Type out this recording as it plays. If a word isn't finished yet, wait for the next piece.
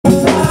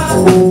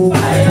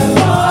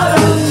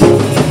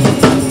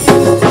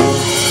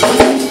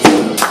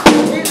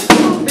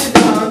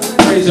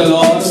Praise the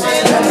Lord.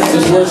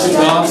 Just worship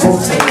God.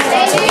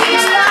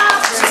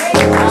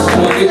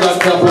 Someone give God a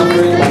couple of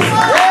praise.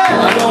 I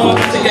don't want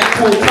you to get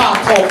too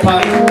caught up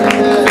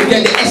and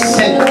forget the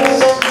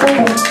essence.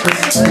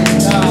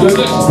 We're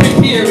just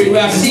preparing, we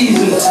are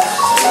seasoned.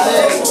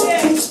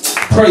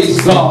 Praise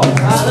God.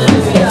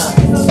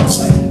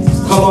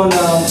 Come on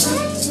now.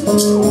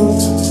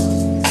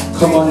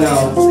 Come on now.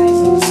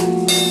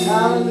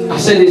 I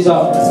said it's a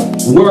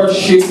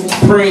worship,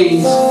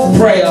 praise,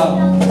 prayer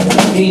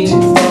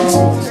meeting.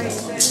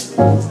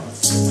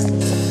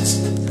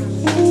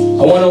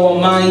 I want our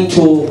mind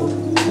to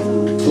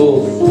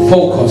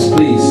focus,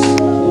 please.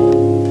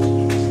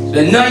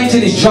 The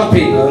 19 is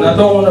dropping, and I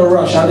don't want to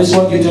rush. I just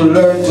want you to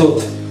learn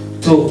to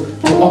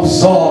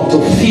absorb, to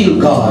feel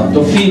God,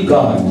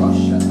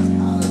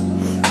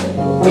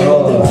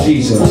 Oh,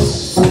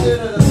 Jesus.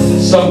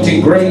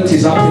 Something great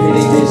is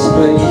happening in this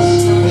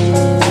place.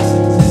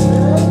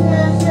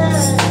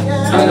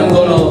 And I'm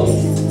going to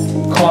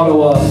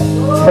call our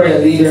prayer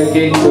leader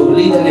again to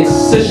lead the next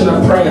session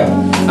of prayer.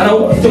 And I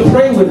want you to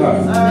pray with her.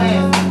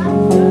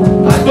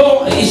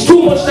 It's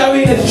too much that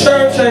we're in the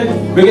church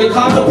and we get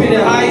caught up in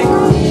the hype.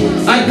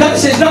 And God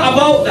says it's not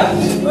about that.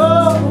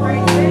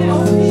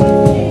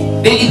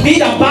 It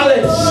needs a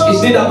balance.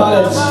 It needs a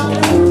balance.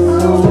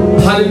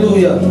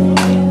 Hallelujah.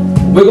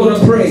 We're going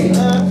to pray.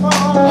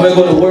 And we're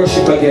going to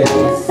worship again.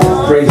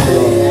 Praise the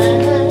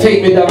Lord.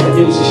 Take me down the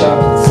musician.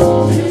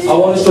 I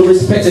want us to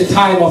respect the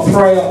time of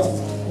prayer.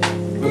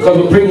 Because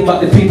we're bringing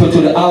back the people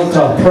to the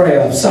altar.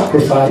 Prayer,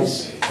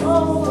 sacrifice.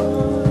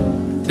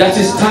 That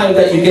is time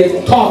that you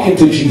get talking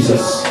to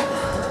Jesus.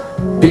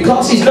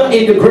 Because he's not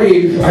in the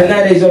grave and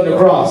neither is on the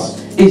cross.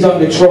 He's on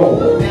the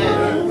throne.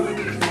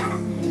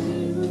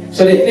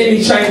 So the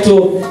enemy trying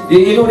to,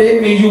 the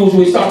enemy use,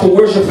 we start to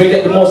worship, we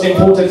get the most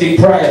important thing,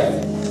 prayer.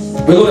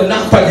 We're going to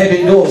knock on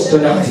heaven doors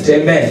tonight.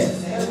 Amen.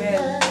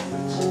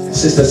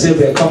 Sister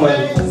Sylvia, come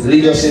and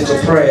lead us into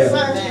prayer.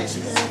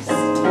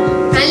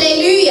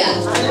 Hallelujah.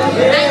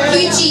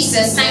 Thank you,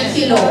 Jesus. Thank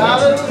you, Lord.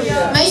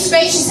 Most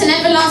gracious and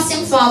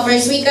everlasting Father,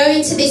 as we go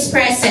into this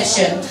prayer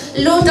session,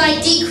 Lord, I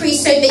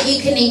decrease so that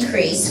you can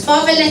increase.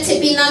 Father, let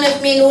it be none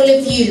of me and all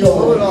of you,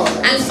 Lord.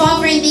 And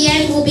Father, in the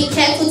end, we'll be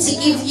careful to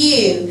give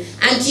you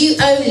and you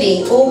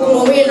only all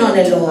glory and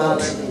honor,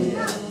 Lord.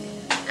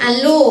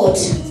 And Lord,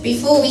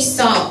 before we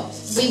start,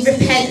 we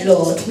repent,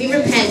 Lord. We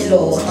repent,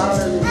 Lord.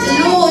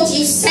 Lord,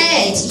 you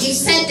said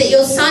that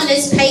your Son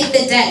has paid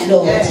the debt,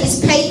 Lord. He's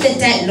paid the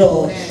debt,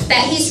 Lord.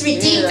 That he's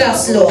redeemed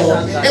us,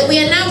 Lord. That we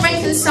are now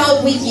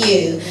reconciled with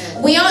you.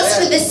 We ask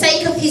for the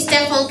sake of his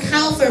death on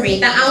Calvary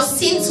that our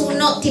sins will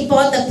not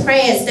debar the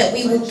prayers that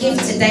we will give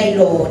today,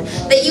 Lord.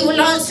 That you will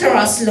answer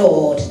us,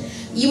 Lord.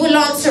 You will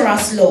answer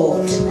us,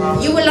 Lord.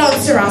 You will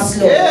answer us,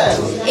 Lord.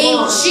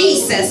 In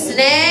Jesus'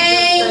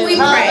 name we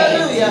pray.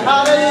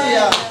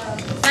 Hallelujah.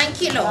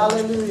 Thank you, Lord.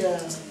 Hallelujah.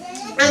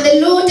 And the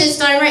Lord has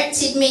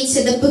directed me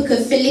to the book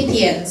of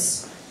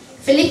Philippians.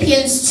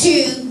 Philippians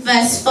 2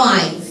 verse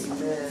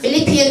 5.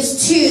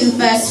 Philippians 2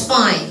 verse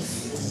 5.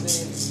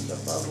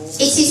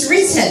 It is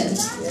written,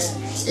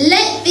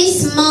 let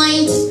this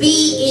mind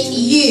be in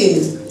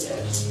you,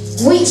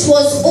 which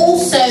was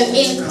also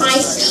in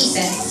Christ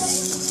Jesus.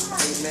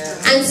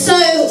 And so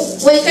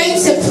we're going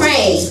to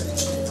pray.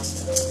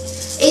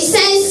 It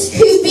says,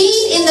 who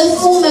being in the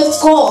form of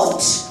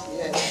God,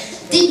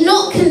 did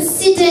not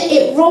consider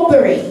it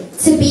robbery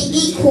to be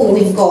equal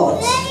with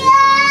God,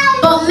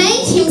 but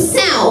made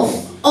himself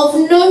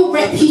of no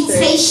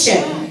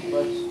reputation,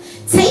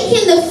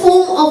 taking the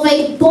form of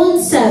a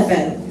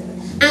bondservant,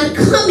 and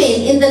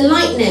coming in the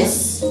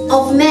likeness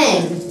of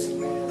men,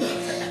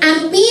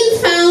 and being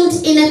found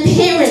in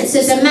appearance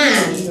as a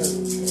man,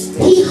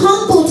 he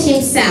humbled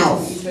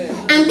himself,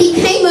 and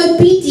became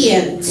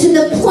obedient to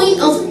the point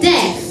of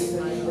death,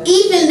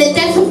 even the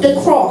death of the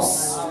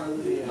cross.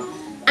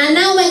 And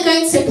now we're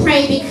going to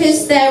pray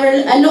because there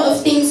are a lot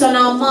of things on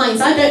our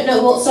minds. I don't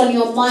know what's on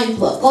your mind,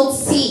 but God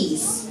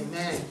sees.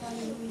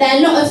 There are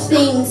a lot of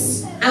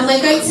things, and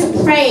we're going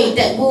to pray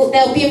that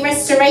there'll be a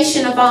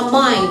restoration of our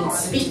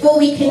minds. Before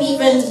we can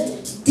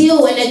even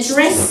deal and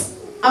address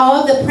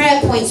our other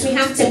prayer points, we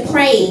have to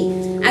pray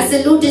as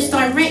the Lord has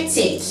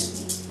directed,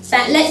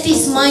 that let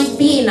this mind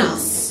be in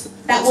us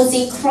that was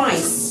in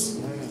Christ,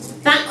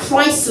 that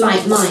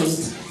Christ-like mind.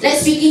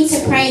 Let's begin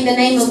to pray in the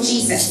name of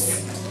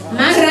Jesus.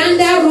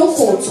 Maranda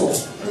rokoto,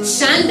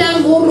 shanda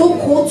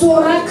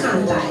morokoto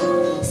rakanda,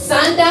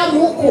 sanda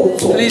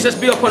mokoto. Please just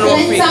be up on our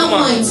feet. Come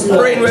on.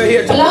 Praying we're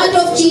here. Blood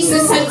of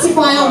Jesus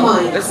sanctify our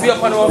minds. Let's be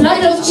up on our feet.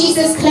 Blood of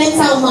Jesus cleanse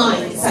our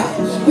minds.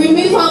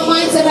 Remove our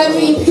minds of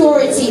every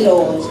impurity,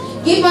 Lord.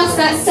 Give us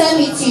that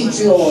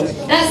servitude, Lord.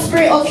 That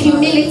spirit of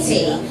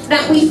humility.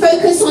 That we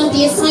focus on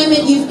the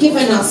assignment you've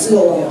given us,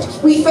 Lord.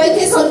 We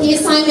focus on the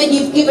assignment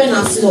you've given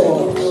us,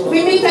 Lord.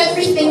 Remove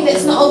everything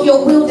that's not of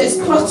your will that's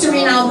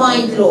cluttering our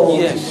mind,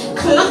 Lord. Yes.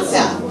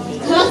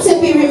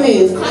 Clutter be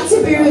removed.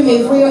 Clutter be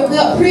removed. We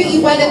uproot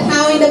you by the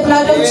power in the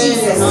blood of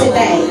Jesus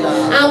today.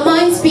 Our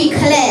minds be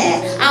clear.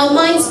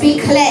 be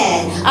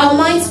clear. Our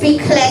minds be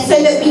clear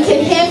so that we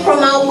can hear from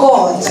our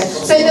God.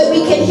 So that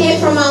we can hear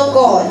from our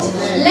God.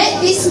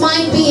 Let this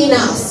mind be in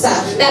us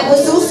that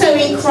was also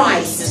in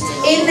Christ.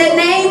 In the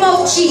name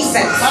of Jesus.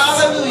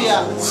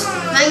 Hallelujah.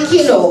 Thank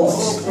you, Lord.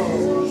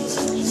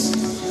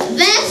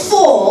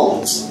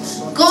 Therefore,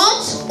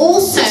 God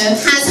also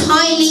has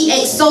highly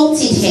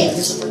exalted him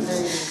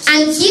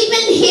and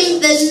given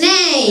him the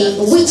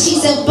name which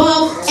is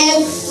above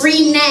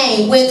every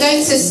name. We're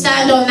going to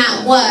stand on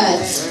that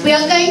word. We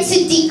are going to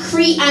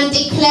decree and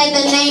declare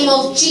the name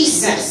of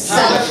Jesus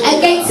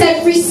against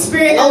every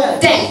spirit of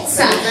death,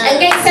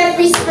 against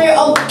every spirit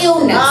of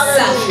illness,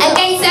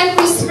 against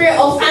every spirit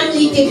of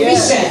family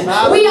division.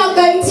 We are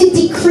going to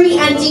decree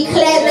and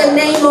declare the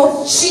name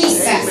of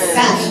Jesus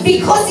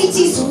because it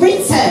is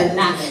written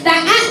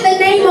that at the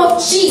name of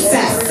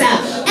Jesus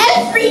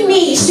every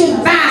knee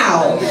should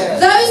bow,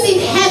 those in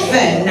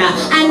heaven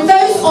and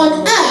those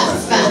on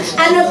earth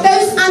and of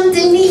those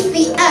underneath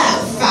the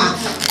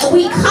earth.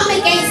 We come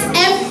against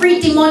every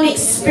demonic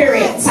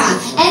spirit,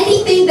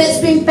 anything that's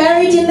been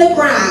buried in the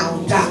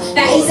ground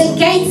that is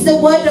against the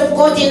word of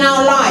God in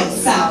our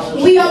lives.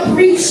 We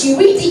uproot you.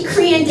 We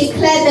decree and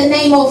declare the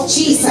name of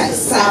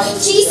Jesus.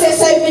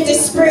 Jesus over the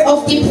spirit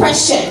of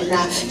depression,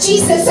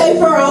 Jesus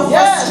over our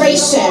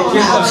frustration,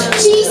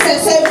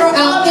 Jesus over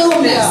our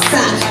illness,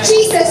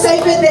 Jesus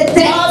over the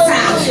death,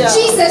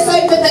 Jesus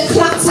over the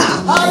clutter,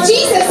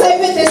 Jesus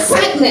over the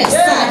sadness,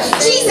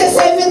 Jesus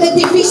over the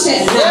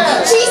division,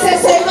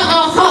 Jesus over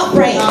our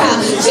heartbreak,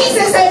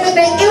 Jesus over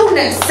the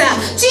illness,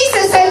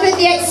 Jesus over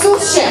the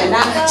exhaustion,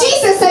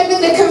 Jesus over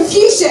the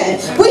confusion.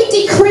 We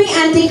decree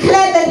and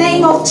declare the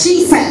name of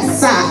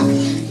Jesus,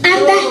 and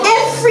that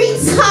every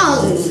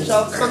tongue,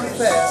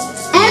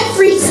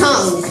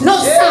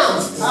 not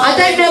some, I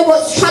don't know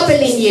what's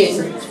troubling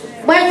you,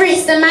 whether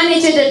it's the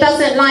manager that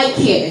doesn't like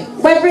you,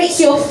 whether it's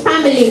your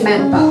family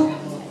member,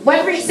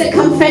 whether it's the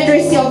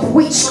confederacy of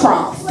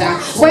witchcraft,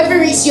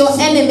 whether it's your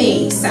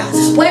enemies,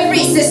 whether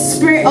it's the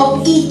spirit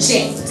of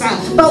Egypt,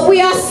 but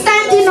we are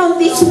standing on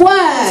this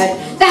word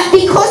that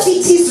because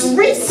it is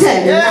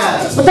written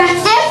that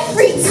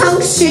every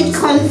tongue should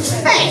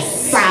confess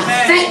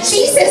that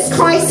Jesus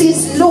Christ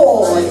is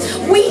Lord.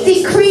 We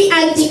decree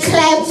and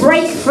declare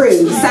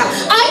breakthroughs.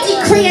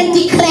 I decree and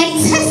declare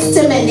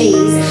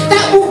testimonies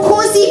that will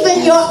cause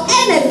even your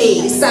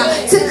enemies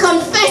to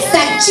confess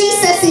that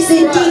Jesus is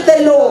indeed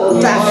the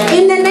Lord.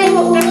 In the name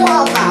of the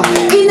Father,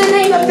 in the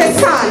name of the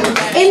Son,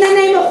 in the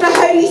name of the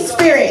Holy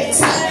Spirit.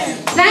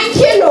 Thank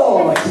you,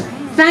 Lord.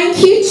 Thank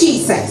you,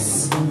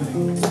 Jesus.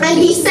 And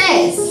he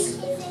says,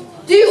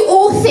 do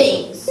all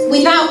things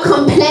without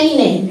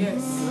complaining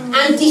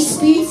and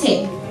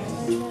disputing.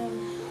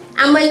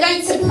 And we're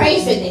going to pray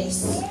for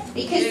this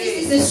because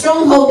this is a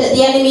stronghold that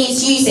the enemy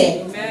is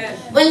using.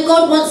 When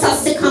God wants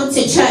us to come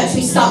to church,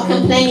 we start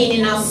complaining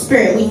in our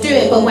spirit. We do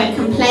it, but we're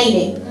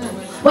complaining.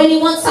 When he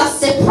wants us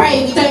to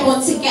pray, we don't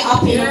want to get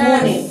up in the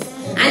morning.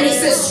 And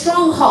it's a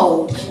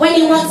stronghold. When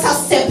he wants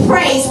us to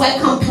praise, we're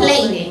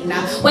complaining.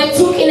 We're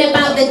talking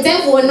about the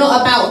devil and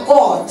not about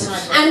God.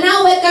 And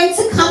now we're going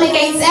to come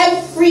against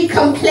every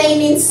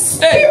complaining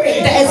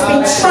spirit that has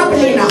been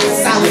troubling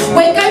us.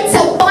 We're going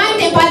to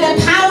bind it by the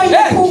power and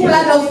the full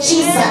blood of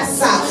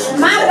Jesus.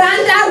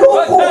 Maranda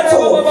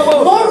Rokoto,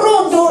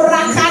 Morodo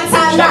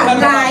Rakata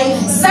Landai,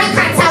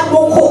 Zakata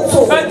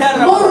Mokoto,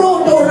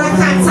 Morodo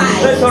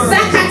Rakatai,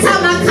 Zakata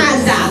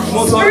Makanda.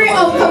 Spirit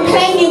of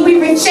complaining,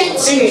 we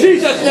reject you.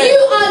 You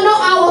are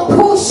not our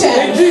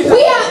portion.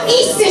 We are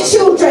Easter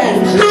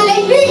children.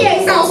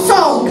 Hallelujah is our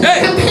song.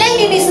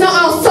 Complaining is not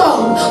our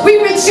song. We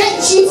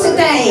reject you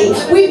today.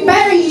 We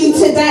bury you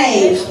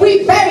today.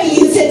 We bury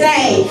you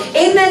today.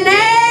 In the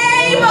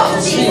name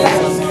of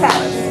Jesus.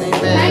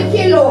 Thank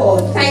you,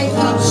 Lord. Thank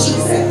you,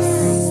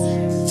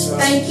 Jesus.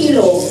 Thank you,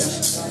 Lord.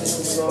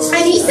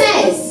 And he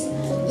says,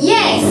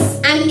 yes,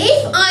 and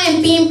if I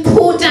am being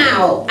poured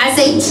out as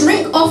a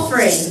drink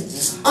offering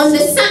on the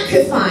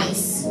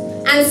sacrifice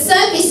and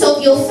service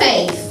of your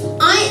faith,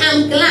 I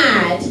am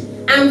glad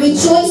and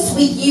rejoice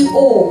with you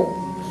all.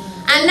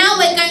 And now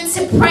we're going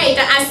to pray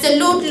that as the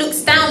Lord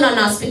looks down on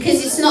us,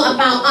 because it's not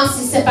about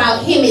us, it's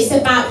about him, it's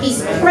about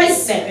his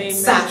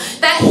presence,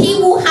 that he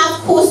will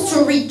have cause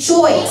to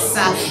rejoice.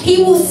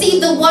 He will see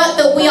the work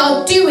that we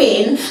are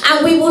doing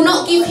and we will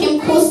not give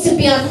him cause to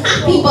be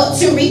unhappy but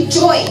to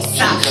rejoice.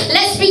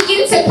 Let's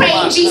begin to pray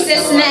in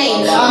Jesus'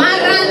 name.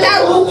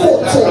 Maranda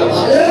Rukoto,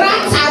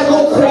 Rata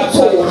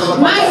Rukoto,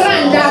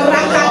 Maranda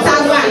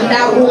Rakata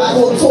Randa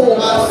Rukoto,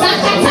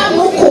 Sakata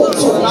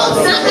Rukoto,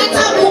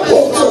 Sakata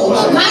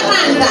Rukoto,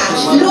 Maranda.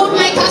 Lord,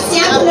 make us the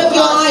apple of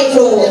your eye,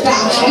 Lord.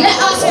 Let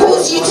us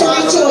cause you to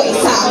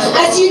rejoice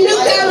as you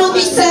look down on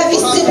this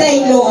service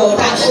today, Lord,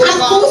 and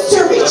cause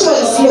to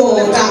rejoice,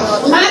 Lord.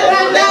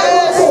 Maranda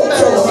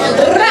Rokoto,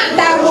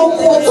 Randa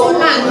Rokoto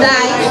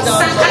Mandai,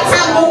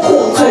 Sakata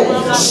Rokoto,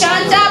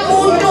 Shanda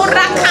Mundo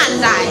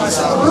Rakandai,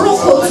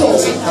 Rokoto,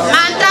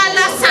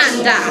 Mandala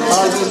Sanda.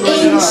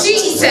 In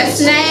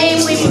Jesus'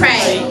 name we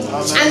pray.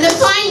 And the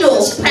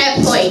final prayer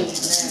point.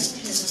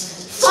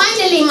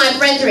 Finally, my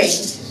brethren,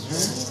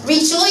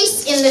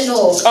 Rejoice in the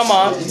Lord. Come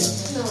on.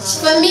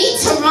 For me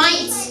to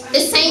write the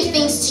same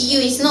things to you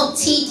is not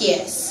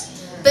tedious,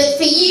 but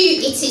for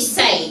you it is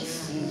safe.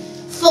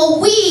 For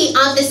we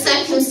are the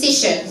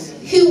circumcision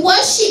who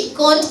worship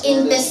God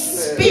in the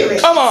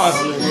Spirit. Come on.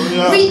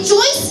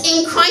 Rejoice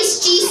in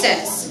Christ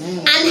Jesus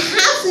and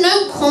have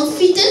no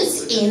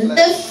confidence in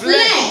the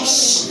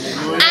flesh.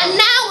 And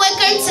now we're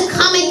going to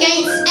come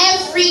against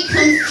every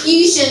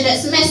confusion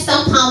that's messed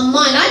up our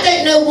mind. I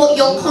don't know what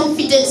your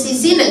confidence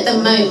is in at the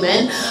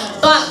moment,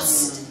 but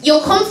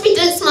your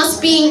confidence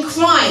must be in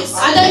Christ.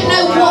 I don't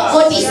know what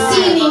God is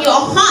seeing in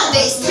your heart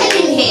that is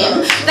telling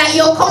him that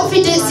your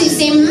confidence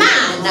is in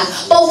man.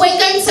 But we're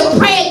going to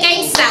pray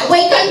against that.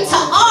 We're going to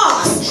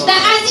ask that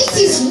as it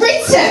is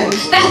written,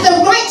 that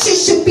the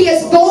righteous should be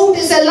as bold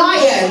as a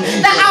lion,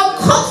 that our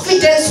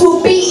confidence will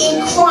be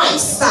in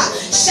Christ.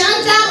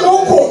 Shanda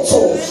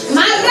rokoto,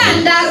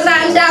 maranda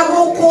randa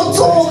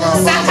rokoto,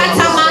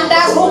 sakata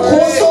manda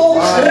rokoto,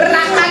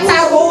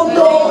 rakata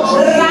rondo,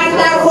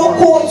 randa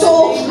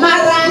rokoto,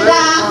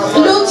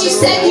 maranda. Lord, you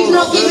said you've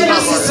not given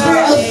us a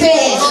spirit of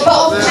fear, but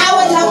of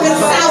power, love, and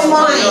sound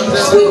mind.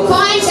 We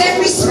bind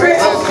every spirit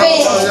of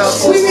fear.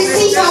 We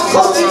receive our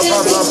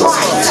confidence in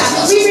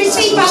Christ. We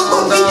receive our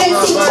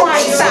confidence in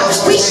Christ.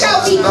 We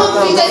shall be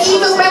confident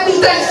even when we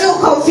don't feel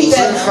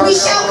confident. We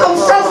shall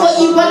confront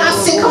what you want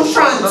us to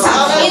confront.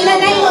 In the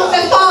name of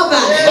the Father,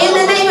 in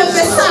the name of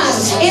the Son,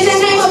 in the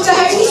name of the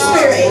Holy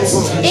Spirit.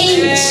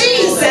 In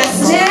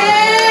Jesus'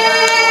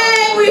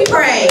 name we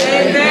pray.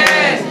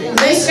 Amen.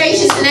 Most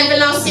gracious and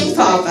everlasting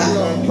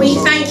Father, we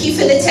thank you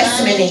for the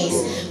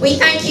testimonies. We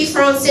thank you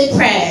for answered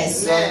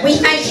prayers. We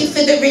thank you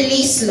for the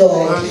release,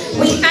 Lord.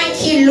 We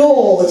thank you,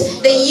 Lord,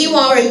 that you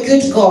are a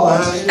good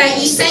God, that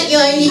you sent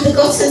your only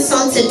begotten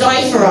Son to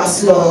die for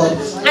us, Lord.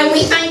 And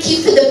we thank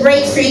you for the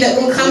breakthrough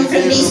that will come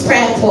from these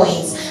prayer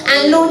points.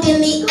 And Lord,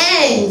 in the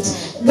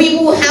end, we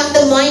will have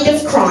the mind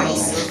of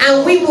Christ,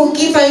 and we will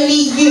give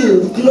only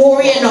you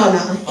glory and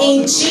honor.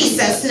 In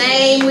Jesus'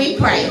 name we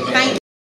pray. Thank you.